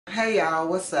Hey y'all,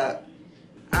 what's up?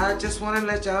 I just want to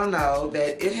let y'all know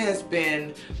that it has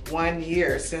been 1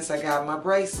 year since I got my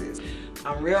braces.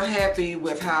 I'm real happy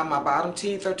with how my bottom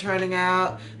teeth are turning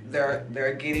out.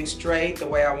 They're getting straight the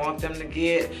way I want them to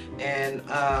get. And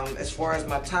as far as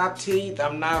my top teeth,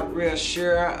 I'm not real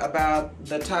sure about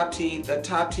the top teeth. The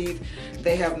top teeth,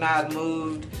 they have not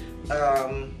moved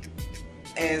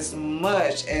as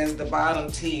much as the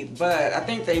bottom teeth, but I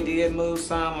think they did move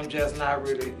some. I'm just not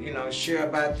really, sure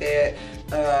about that.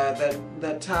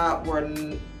 The top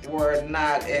were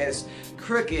not as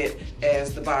crooked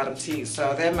as the bottom teeth,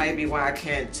 so that may be why I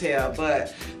can't tell.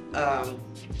 But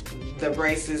the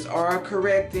braces are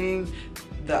correcting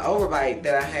the overbite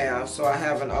that I have. So I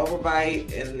have an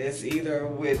overbite, and it's either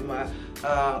with my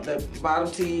the bottom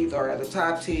teeth or the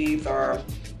top teeth or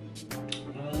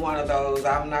one of those.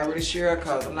 I'm not really sure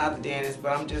because I'm not the dentist,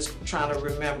 but I'm just trying to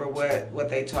remember what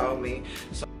they told me.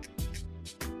 So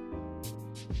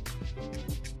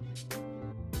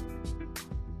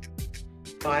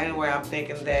anyway, I'm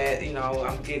thinking that,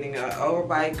 I'm getting an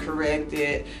overbite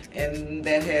corrected, and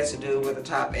that has to do with the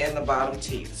top and the bottom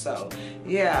teeth. So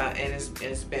yeah, and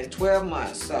it's been 12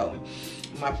 months. So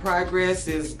my progress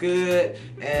is good,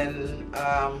 and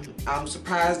I'm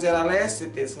surprised that I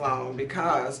lasted this long,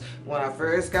 because when I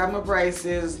first got my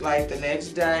braces, like the next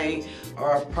day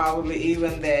or probably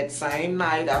even that same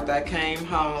night after I came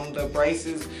home, the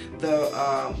braces, the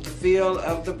feel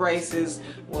of the braces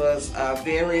was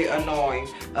very annoying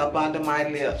up under my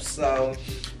lips. So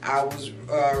I was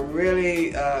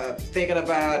really thinking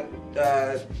about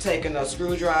taking a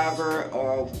screwdriver,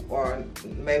 or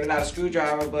maybe not a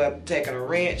screwdriver, but taking a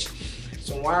wrench,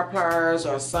 some wire pliers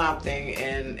or something,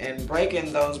 and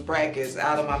breaking those brackets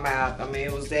out of my mouth. I mean,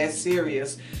 it was that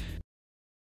serious.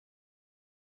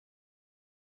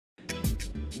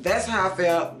 That's how I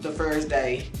felt the first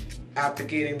day after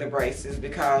getting the braces,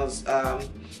 because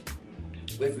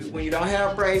when you don't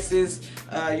have braces,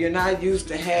 you're not used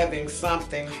to having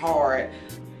something hard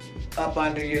up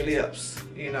under your lips.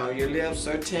 Your lips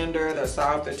are tender, they're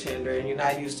soft or tender, and you're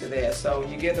not used to that. So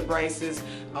when you get the braces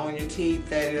on your teeth,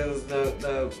 that is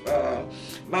the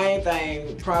main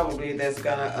thing probably that's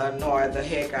gonna annoy the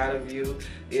heck out of you,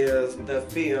 is the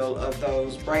feel of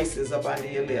those braces up under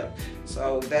your lip.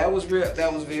 So that was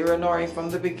very annoying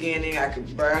from the beginning. I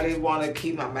could barely want to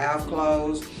keep my mouth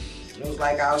closed. It was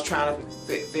like I was trying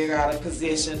to figure out a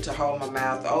position to hold my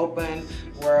mouth open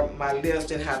where my lips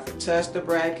didn't have to touch the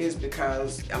brackets,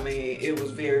 because I mean, it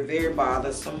was very, very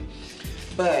bothersome.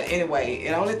 But anyway,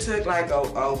 it only took like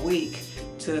a week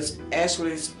to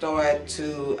actually start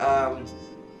to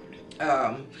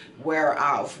wear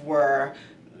off, where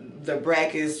the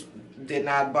brackets did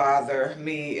not bother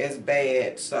me as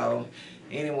bad. So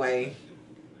anyway,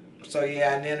 so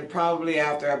yeah, and then probably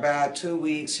after about 2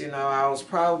 weeks, I was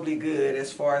probably good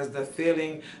as far as the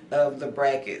feeling of the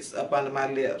brackets up under my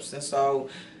lips. And so,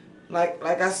 like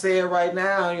I said, right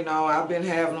now, I've been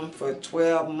having them for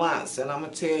 12 months, and I'm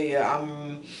gonna tell you,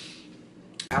 I'm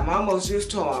almost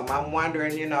used to them. I'm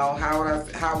wondering,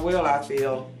 how will I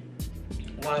feel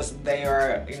once they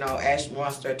are, actually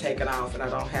once they're taken off and I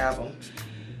don't have them.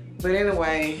 But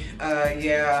anyway,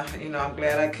 yeah, I'm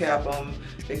glad I kept them,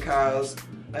 because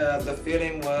the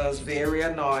feeling was very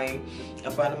annoying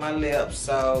up under my lips.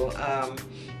 So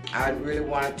I really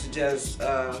wanted to just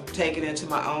take it into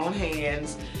my own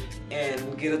hands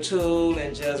and get a tool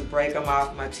and just break them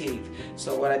off my teeth.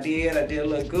 So what I did a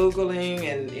little Googling,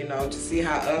 and to see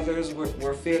how others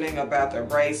were feeling about their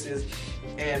braces.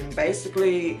 And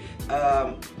basically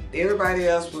everybody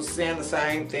else was saying the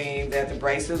same thing, that the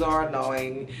braces are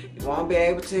annoying, you won't be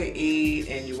able to eat,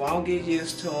 and you won't get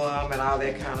used to them, and all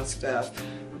that kind of stuff.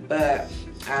 But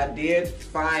I did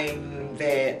find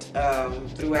that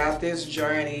throughout this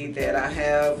journey that I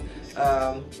have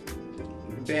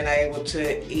been able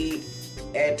to eat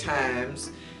at times.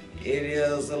 It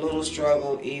is a little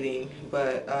struggle eating,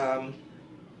 but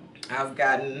I've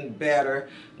gotten better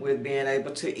with being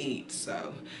able to eat.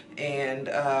 So, and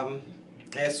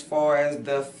as far as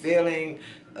the feeling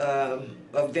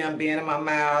of them being in my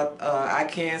mouth, I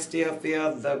can still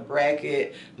feel the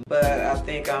bracket, but I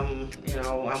think I'm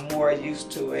more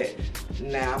used to it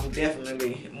now. I'm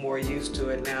definitely more used to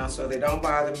it now, so they don't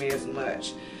bother me as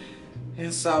much.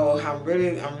 And so I'm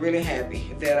really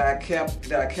happy that I kept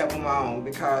them on,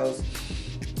 because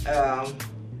I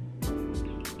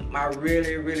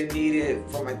really needed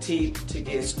for my teeth to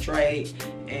get straight.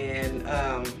 And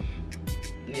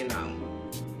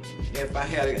if I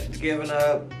had given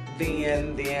up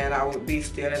then I would be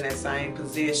still in that same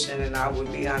position, and I would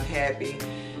be unhappy.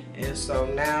 And so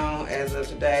now, as of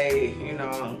today,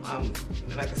 I'm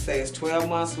like I say, it's 12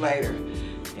 months later,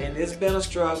 And it's been a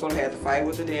struggle. I had to fight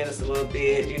with the dentist a little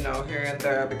bit, you know, here and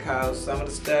there, because some of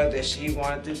the stuff that she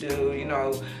wanted to do, you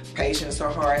know, patients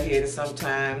are hard-headed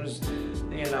sometimes,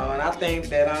 you know, and I think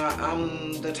that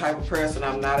I'm the type of person,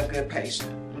 I'm not a good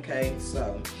patient, okay?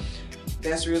 So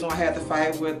that's the reason why I had to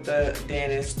fight with the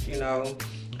dentist, you know,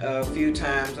 a few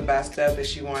times about stuff that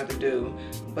she wanted to do.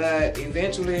 But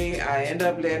eventually I end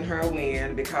up letting her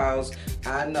win, because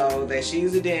I know that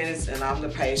she's the dentist and I'm the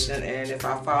patient, and if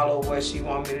I follow what she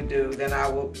wants me to do, then I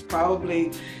will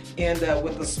probably end up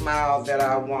with the smile that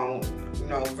I want, you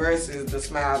know, versus the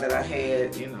smile that I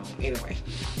had, you know, anyway.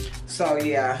 So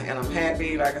yeah, and I'm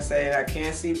happy. Like I said, I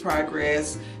can see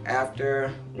progress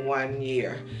after 1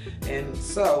 year. And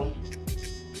so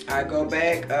I go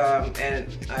back and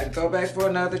I go back for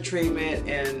another treatment,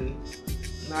 and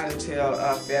not until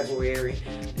February.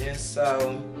 And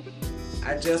so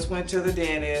I just went to the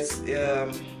dentist.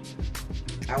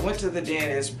 I went to the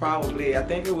dentist probably, I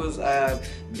think it was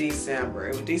December.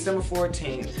 It was December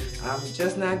 14th. I'm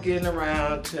just not getting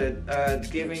around to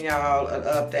giving y'all an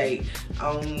update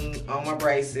on my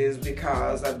braces,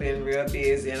 because I've been real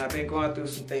busy and I've been going through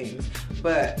some things.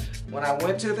 But when I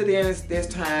went to the dentist this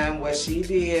time, what she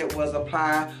did was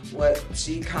apply what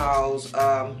she calls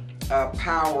a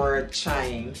power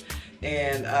chain.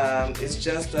 And it's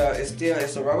just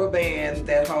it's a rubber band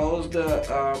that holds the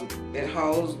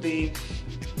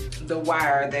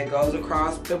wire that goes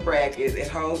across the bracket. It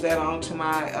holds that onto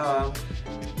my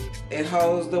it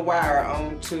holds the wire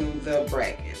onto the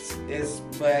brackets.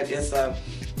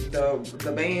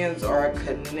 The bands are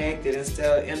connected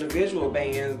instead of individual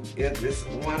bands. It's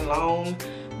one long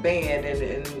band,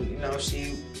 and you know,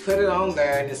 she put it on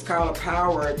there, and it's called a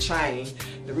power chain.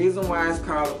 The reason why it's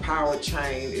called a power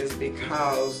chain is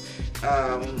because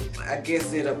I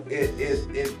guess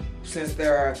since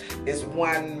it's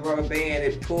one rubber band,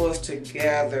 it pulls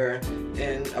together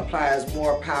and applies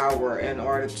more power in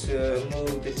order to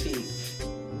move the teeth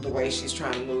the way she's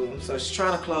trying to move them. So she's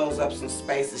trying to close up some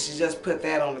spaces. She just put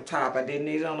that on the top. I didn't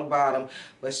need it on the bottom,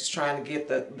 but she's trying to get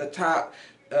the top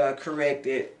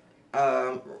corrected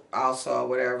also, or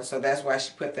whatever. So that's why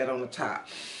she put that on the top.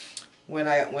 When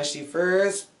I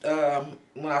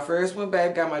first went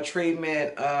back, got my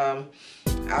treatment,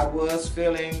 I was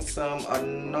feeling some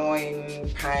annoying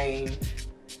pain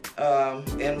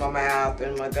in my mouth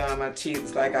and my gum, my teeth.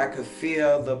 It's like I could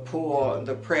feel the pull,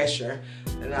 the pressure,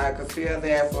 and I could feel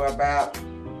that for about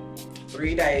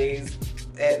 3 days,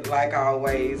 like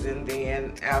always. And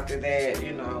then after that,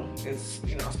 you know, it's,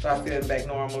 you know, start feeling back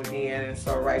normal again. And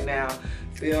so right now,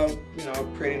 feel, you know,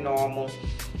 pretty normal.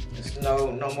 There's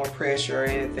no more pressure or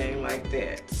anything like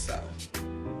that. So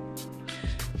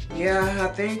yeah, I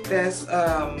think that's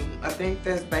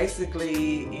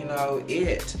basically, you know,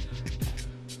 it.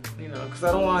 You know, because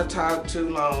I don't want to talk too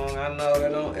long. I know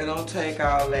it don't take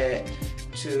all that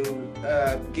to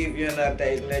give you an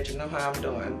update and let you know how I'm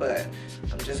doing. But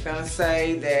I'm just gonna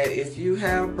say that if you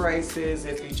have braces,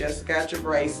 if you just got your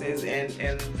braces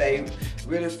and they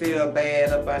really feel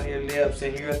bad up under your lips,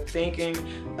 and you're thinking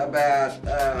about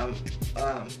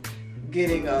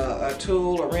getting a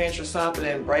tool, a wrench or something,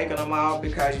 and breaking them off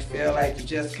because you feel like you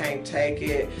just can't take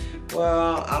it,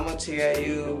 well, I'm gonna tell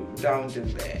you, don't do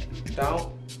that.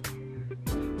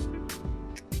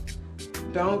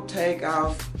 Don't take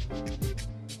off.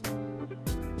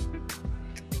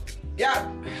 Yeah.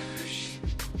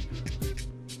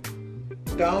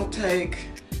 Don't take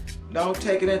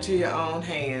it into your own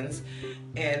hands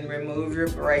and remove your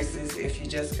braces if you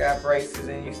just got braces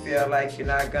and you feel like you're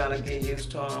not gonna get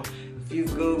used to them. If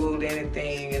you've Googled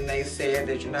anything and they said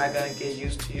that you're not gonna get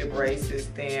used to your braces,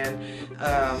 then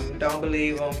don't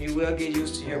believe them. You will get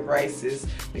used to your braces,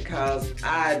 because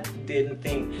I didn't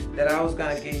think that I was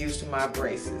gonna get used to my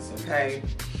braces, okay?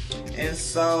 And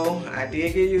so I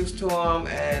did get used to them,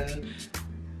 and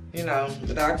you know,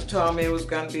 the doctor told me it was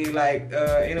going to be like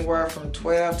anywhere from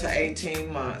 12 to 18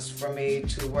 months for me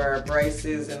to wear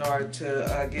braces in order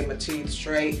to get my teeth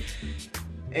straight.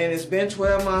 And it's been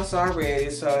 12 months already,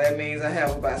 so that means I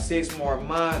have about 6 more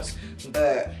months.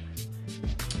 But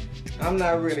I'm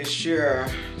not really sure,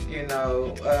 you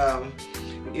know,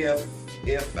 if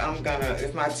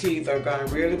my teeth are gonna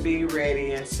really be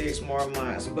ready in 6 more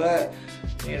months. But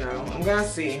you know, I'm gonna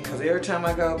see, because every time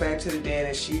I go back to the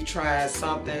dentist, she tries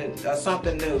something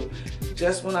new.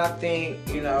 Just when I think,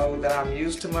 you know, that I'm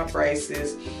used to my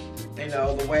braces, you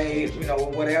know, the way, you know,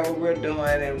 whatever we're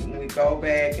doing, and we go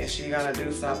back and she's gonna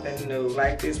do something new,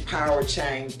 like this power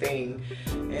chain thing.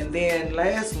 And then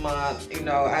last month, you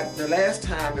know, the last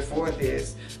time before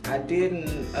this, I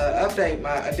didn't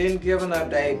give an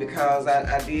update because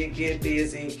I did get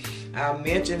busy I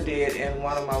mentioned it in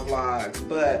one of my vlogs,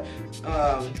 but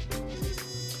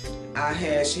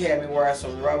she had me wear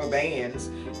some rubber bands,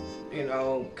 you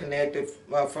know, connected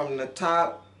from the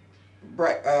top,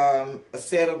 a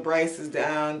set of braces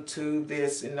down to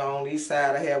this, you know, on each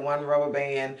side I had one rubber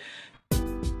band.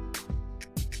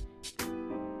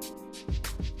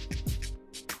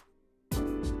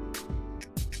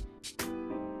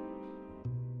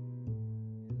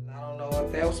 I don't know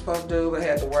what that was supposed to do, but I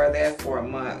had to wear that for a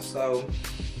month. So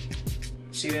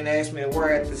she didn't ask me to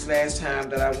wear it this last time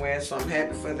that I went, so I'm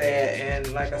happy for that.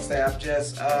 And like I said, I've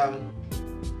just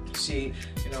she,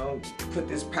 you know, put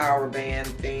this power band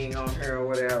thing on her or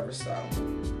whatever. So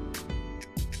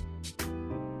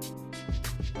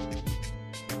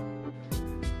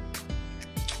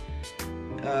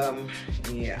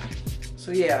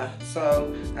yeah,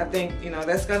 so I think, you know,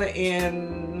 that's gonna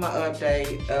end my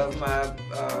update of my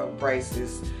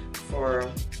braces for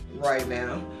right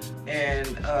now.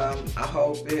 And I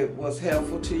hope it was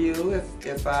helpful to you.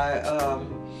 If I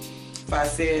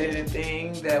said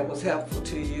anything that was helpful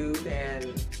to you,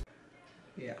 then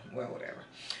yeah, well, whatever.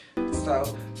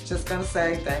 So just gonna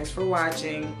say thanks for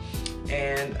watching,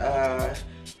 and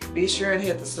be sure and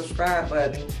hit the subscribe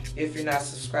button if you're not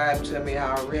subscribed to me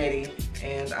already,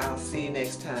 and I'll see you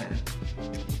next time.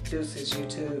 Deuces,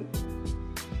 YouTube.